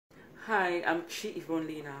Hi, I'm Chi Yvonne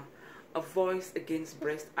Lena, a voice against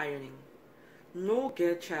breast ironing. No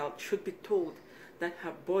girl child should be told that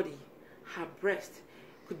her body, her breast,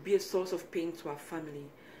 could be a source of pain to her family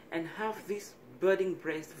and have this budding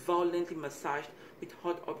breast violently massaged with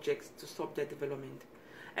hot objects to stop their development.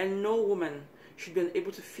 And no woman should be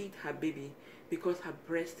unable to feed her baby because her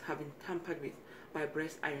breasts have been tampered with by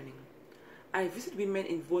breast ironing. I visit women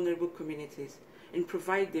in vulnerable communities and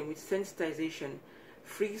provide them with sensitization,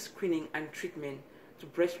 free screening and treatment to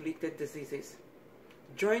breast-related diseases.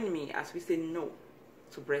 Join me as we say no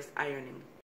to breast ironing.